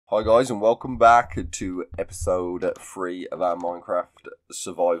Hi guys, and welcome back to episode 3 of our Minecraft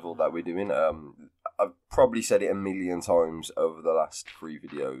survival that we're doing. I've probably said it a million times over the last 3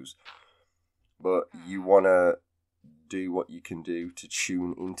 videos, but you want to do what you can do to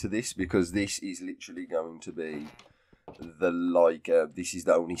tune into this, because this is literally going to be this is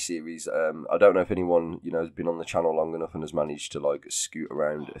the only series. I don't know if anyone has been on the channel long enough and has managed to scoot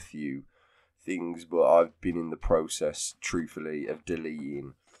around a few things, but I've been in the process, truthfully, of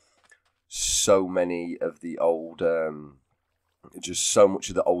deleting so many of the old, just so much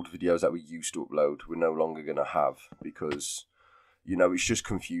of the old videos that we used to upload we're no longer going to have, because, it's just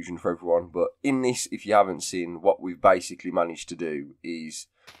confusion for everyone. But in this, if you haven't seen, what we've basically managed to do is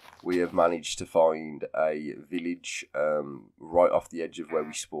we have managed to find a village right off the edge of where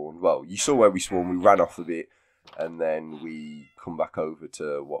we spawned. Well, you saw where we spawned, we ran off a bit, and then we come back over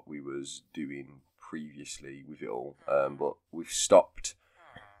to what we was doing previously with it all. But we've stopped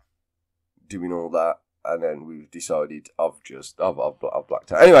doing all that, and then we've decided I've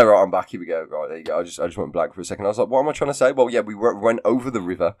blacked out. Anyway, right, I'm back. Here we go. Right, there you go. I just went blank for a second. I was like, what am I trying to say? Well, yeah, we went over the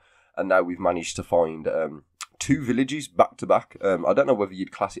river, and now we've managed to find 2 villages back to back. I don't know whether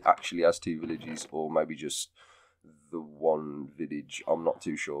you'd class it actually as 2 villages or maybe just the one village. I'm not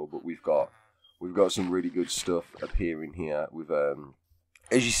too sure, but we've got some really good stuff appearing here. With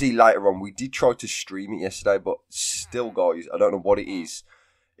as you see later on, we did try to stream it yesterday, but still, guys, I don't know what it is.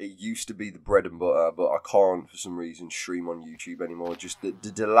 It used to be the bread and butter, but I can't, for some reason, stream on YouTube anymore. Just the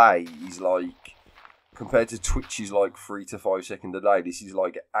delay is compared to Twitch's 3 to 5 second delay, this is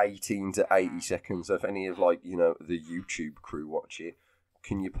 18 to 80 seconds. So if any of the YouTube crew watch it,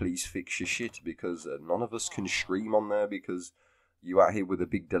 can you please fix your shit? Because none of us can stream on there because you out here with a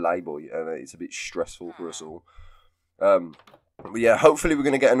big delay, boy, and it's a bit stressful for us all. But yeah, hopefully we're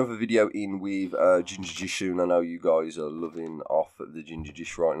going to get another video in with Ginger Dish soon. I know you guys are loving off the Ginger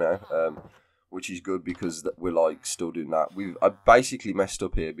Dish right now, which is good because we're still doing that. I basically messed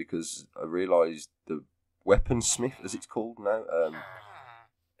up here because I realised the weaponsmith, as it's called now,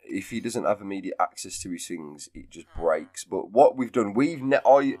 if he doesn't have immediate access to his things, it just breaks. But what we've done,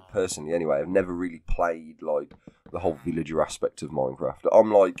 I personally anyway, have never really played the whole villager aspect of Minecraft.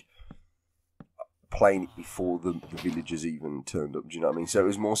 I'm playing it before the villagers even turned up, do you know what I mean? So it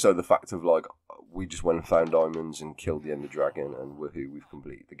was more so the fact of we just went and found diamonds and killed the Ender Dragon, and we've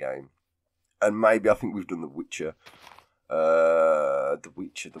completed the game. And maybe I think we've done the Wither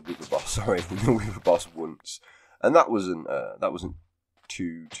boss, sorry, the Wither boss once, and that wasn't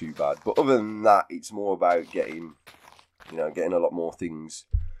too bad. But other than that, it's more about getting a lot more things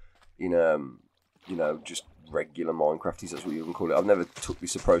in just regular Minecrafties, that's what you can call it. I've never took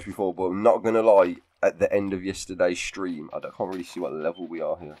this approach before, but I'm not gonna lie, at the end of yesterday's stream, I can't really see what level we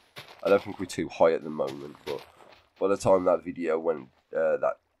are here. I don't think we're too high at the moment, but by the time that video went,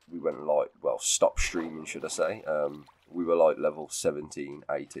 stopped streaming, should I say, we were level 17,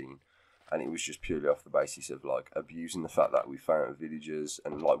 18, and it was just purely off the basis of abusing the fact that we found villagers,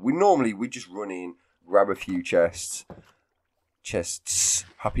 and we just run in, grab a few chests,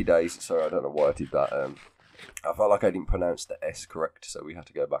 happy days. Sorry, I don't know why I did that. I felt like I didn't pronounce the S correct, so we had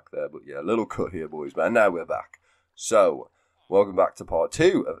to go back there. But yeah, a little cut here, boys. But now we're back. So, welcome back to part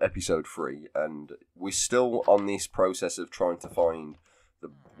 2 of episode 3, and we're still on this process of trying to find the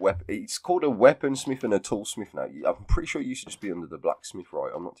weapon. It's called a weaponsmith and a toolsmith now. I'm pretty sure it used to just be under the blacksmith,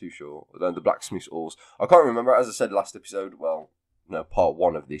 right? I'm not too sure. The blacksmith's ores. I can't remember. As I said last episode, part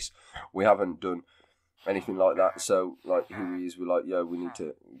 1 of this, we haven't done anything like that. So here he is, we're we need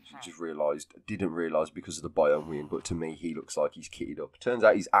to, didn't realise because of the biome we're in, but to me he looks like he's kitted up. Turns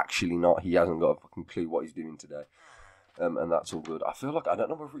out he's actually not. He hasn't got a fucking clue what he's doing today, and that's all good. I feel I don't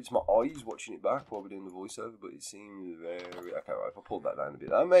know whether it's my eyes watching it back while we're doing the voiceover, but it seems very okay. Right, if I pull that down a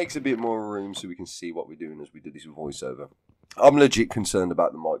bit, that makes a bit more room so we can see what we're doing as we do this voiceover. I'm legit concerned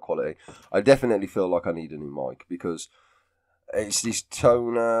about the mic quality. I definitely feel like I need a new mic because it's this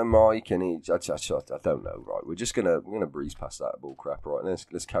toner mic, and I don't know. Right, we're gonna breeze past that bull crap. Right,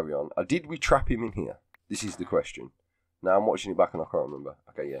 let's carry on. Did we trap him in here? This is the question. Now I'm watching it back and I can't remember.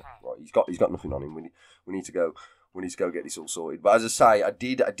 Okay, yeah, right. He's got nothing on him. We need to go. We need to go get this all sorted. But as I say, I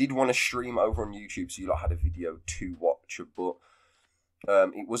did want to stream over on YouTube, so you had a video to watch. But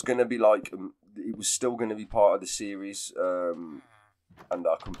it was gonna be it was still gonna be part of the series. And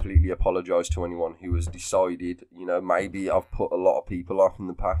I completely apologise to anyone who has decided, maybe I've put a lot of people off in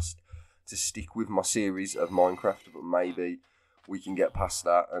the past to stick with my series of Minecraft, but maybe we can get past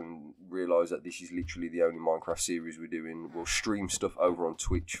that and realise that this is literally the only Minecraft series we're doing. We'll stream stuff over on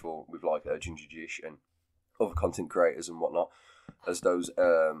Twitch with Ginger Dish and other content creators and whatnot, as those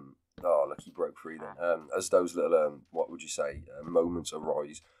look, he broke free then. As those little moments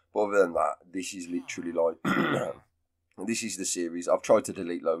arise. But other than that, this is literally like, this is the series. I've tried to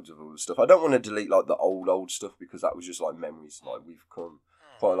delete loads of other stuff. I don't want to delete like the old stuff because that was just like memories. Like we've come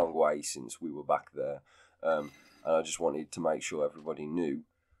quite a long way since we were back there. And I just wanted to make sure everybody knew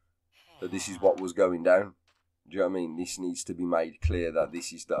that this is what was going down. Do you know what I mean? This needs to be made clear that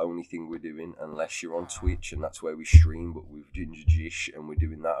this is the only thing we're doing, unless you're on Twitch and that's where we stream, but with Ginger Jish and we're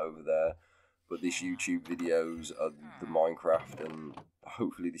doing that over there. But this YouTube videos are the Minecraft, and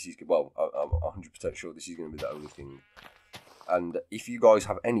hopefully this is, well, I'm 100% sure this is going to be the only thing. And if you guys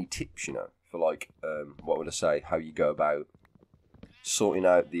have any tips, you know, for like, what would I say, how you go about sorting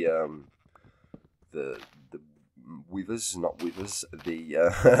out the withers, not withers, the,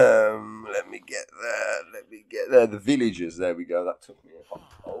 let me get there, the villagers, there we go, that took me a while.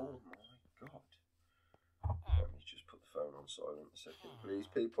 Oh my god. Let me just put the phone on silent a second, please,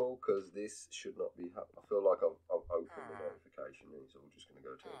 people, because this should not be happening. I feel like I've opened the notification, and it's all just going to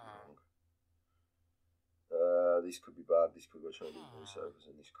go terribly wrong. This could be bad, this could go trying to do voiceovers,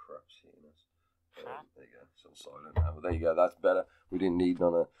 and this crap's hitting us. There you go, it's on silent now, but there you go, that's better. We didn't need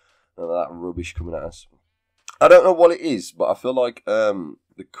none of that rubbish coming at us. I don't know what it is, but I feel like the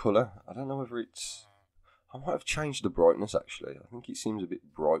colour, I don't know whether it's, I might have changed the brightness actually. I think it seems a bit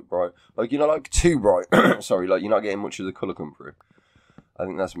bright. Like, you know, like too bright. Sorry, like you're not getting much of the colour come through. I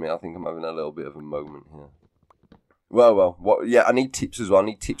think that's me. I think I'm having a little bit of a moment here. Well, yeah, I need tips as well. I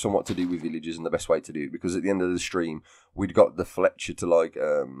need tips on what to do with villagers and the best way to do it, because at the end of the stream, we'd got the Fletcher to like,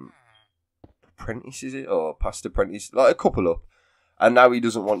 apprentice, is it? Or past apprentice, like a couple up. And now he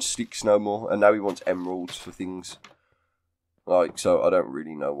doesn't want sticks no more, and now he wants emeralds for things. Like, so I don't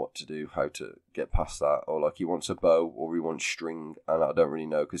really know what to do, how to get past that. Or like he wants a bow, or he wants string, and I don't really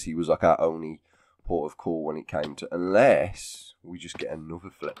know, because he was like our only port of call when it came to, unless we just get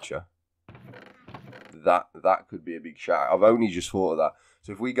another Fletcher. That could be a big shout. I've only just thought of that.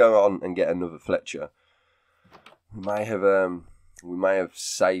 So if we go on and get another Fletcher, we may have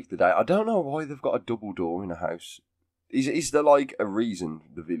saved the day. I don't know why they've got a double door in a house. Is there like a reason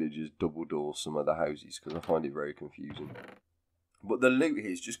the villagers double door some of the houses? Because I find it very confusing. But the loot here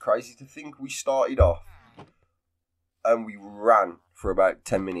is just crazy to think. We started off and we ran for about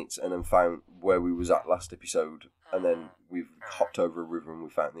 10 minutes and then found where we was at last episode, and then we've hopped over a river and we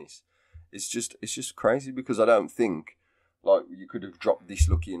found this. It's just crazy, because I don't think like you could have dropped this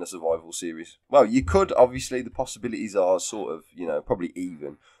lucky in a survival series. Well, you could, obviously the possibilities are sort of, you know, probably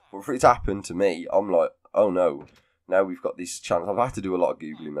even. But for it to happen to me, I'm like, oh no. Now we've got this chance. I've had to do a lot of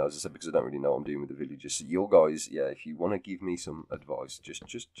Googling now, as I said, because I don't really know what I'm doing with the villagers. So you guys, yeah, if you want to give me some advice,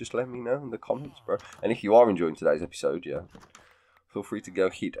 just let me know in the comments, bro. And if you are enjoying today's episode, yeah, feel free to go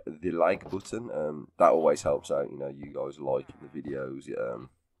hit the like button. That always helps out, you know, you guys liking the videos.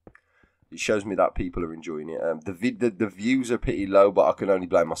 It shows me that people are enjoying it. The views are pretty low, but I can only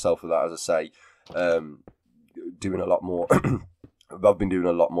blame myself for that, as I say. Doing a lot more. I've been doing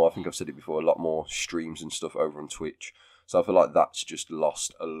a lot more, I think I've said it before, a lot more streams and stuff over on Twitch. So I feel like that's just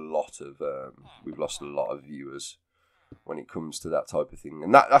lost a lot of, we've lost a lot of viewers when it comes to that type of thing.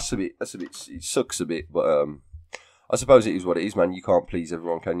 And that's a bit, it sucks a bit, but I suppose it is what it is, man. You can't please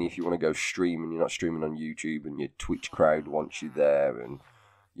everyone, can you? If you want to go stream and you're not streaming on YouTube and your Twitch crowd wants you there, and,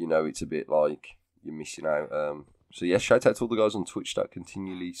 you know, it's a bit like you're missing out. So yeah, shout out to all the guys on Twitch that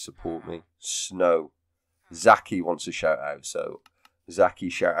continually support me. Snow. Zaki wants a shout out, so Zaki,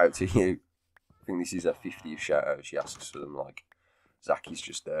 shout out to you. I think this is her 50th shout out. She asks for them, like, Zaki's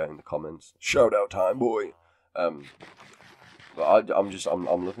just there in the comments. Shout out time, boy. But I'm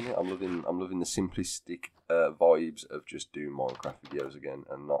loving it. I'm loving the simplistic vibes of just doing Minecraft videos again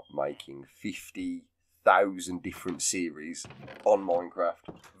and not making 50,000 different series on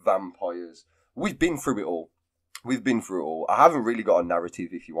Minecraft. Vampires. We've been through it all. I haven't really got a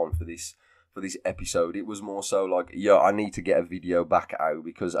narrative, if you want, for this episode. It was more so like, yeah, I need to get a video back out,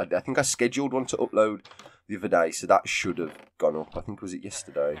 because I think I scheduled one to upload the other day, so that should have gone up. I think, was it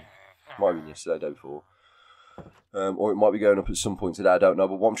yesterday? Might have been yesterday, day before. Or it might be going up at some point today, I don't know.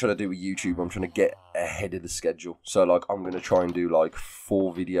 But what I'm trying to do with YouTube, I'm trying to get ahead of the schedule. So, like, I'm going to try and do, like,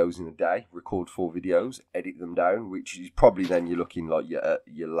 4 videos in a day, record 4 videos, edit them down, which is probably then you're looking like your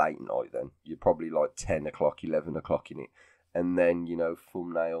late night then. You're probably, like, 10 o'clock, 11 o'clock in it. And then, you know,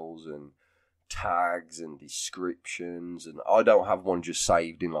 thumbnails and tags and descriptions, and I don't have one just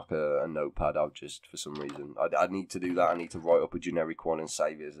saved in like a notepad. I've just, for some reason, I need to do that. I need to write up a generic one and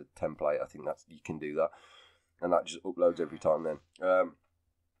save it as a template. I think that's, you can do that, and that just uploads every time then.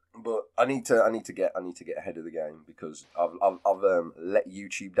 But I need to get ahead of the game, because I've let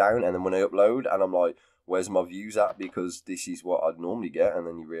YouTube down, and then when I upload and I'm like, where's my views at, because this is what I'd normally get, and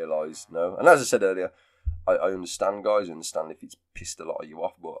then you realise no. And as I said earlier, I understand, guys. I understand if it's pissed a lot of you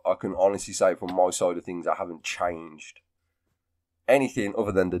off, but I can honestly say from my side of things, I haven't changed anything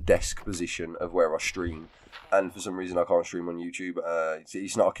other than the desk position of where I stream. And for some reason, I can't stream on YouTube.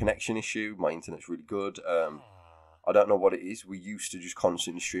 It's not a connection issue. My internet's really good. I don't know what it is. We used to just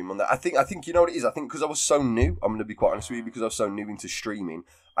constantly stream on that. I think you know what it is. I think because I was so new, I'm going to be quite honest with you, because I was so new into streaming,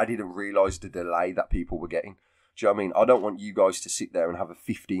 I didn't realise the delay that people were getting. Do you know what I mean? I don't want you guys to sit there and have a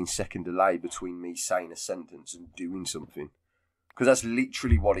 15-second delay between me saying a sentence and doing something. Because that's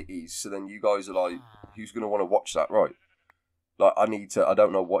literally what it is. So then you guys are like, who's going to want to watch that, right? Like, I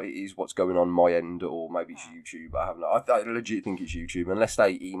don't know what it is, what's going on my end, or maybe it's YouTube. I legit think it's YouTube. Unless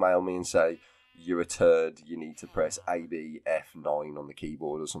they email me and say, you're a turd, you need to press ABF9 on the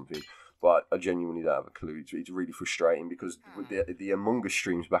keyboard or something. But I genuinely don't have a clue. It's really frustrating because with the Among Us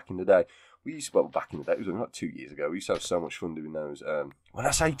streams back in the day, back in the day, it was like 2 years ago, we used to have so much fun doing those. When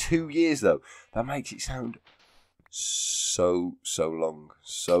I say 2 years, though, that makes it sound so long.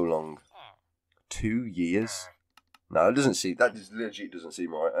 2 years? No, it doesn't seem, that just legit doesn't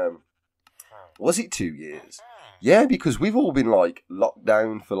seem right. Was it 2 years? Yeah, because we've all been, like, locked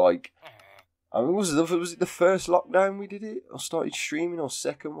down for, like, I mean, was it the first lockdown we did it? Or started streaming, or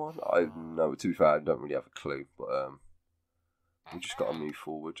second one? I know, to be fair, I don't really have a clue, but, we just got to move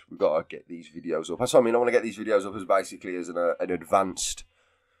forward. We've got to get these videos up. That's what I mean. I want to get these videos up as basically as an advanced...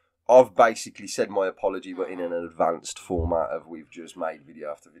 I've basically said my apology, but in an advanced format of we've just made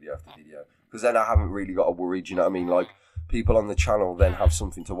video after video after video. Because then I haven't really got to worry, do you know what I mean? Like, people on the channel then have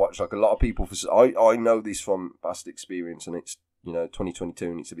something to watch. Like, a lot of people... I know this from past experience, and it's,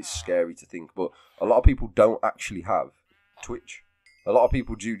 2022, and it's a bit scary to think, but a lot of people don't actually have Twitch. A lot of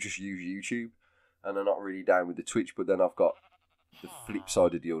people do just use YouTube, and they're not really down with the Twitch, but then I've got the flip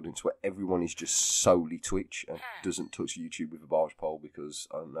side of the audience where everyone is just solely Twitch and doesn't touch YouTube with a barge pole because,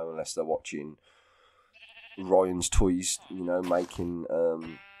 I don't know, unless they're watching Ryan's Toys, making, I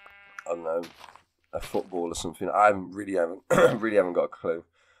don't know, a football or something. I really haven't got a clue.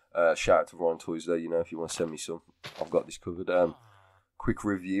 Shout out to Ryan Toys there, if you want to send me some, I've got this covered. Quick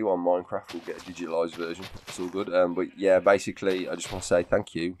review on Minecraft, we'll get a digitalised version, it's all good. But yeah, basically, I just want to say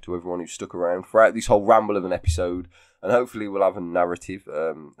thank you to everyone who stuck around throughout this whole ramble of an episode, and hopefully we'll have a narrative,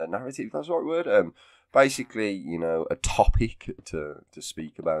 that's the right word, basically, a topic to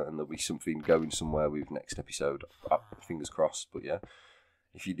speak about, and there'll be something going somewhere with next episode, fingers crossed. But yeah,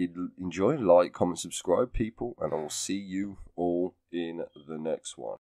 if you did enjoy, like, comment, subscribe, people, and I'll see you all in the next one.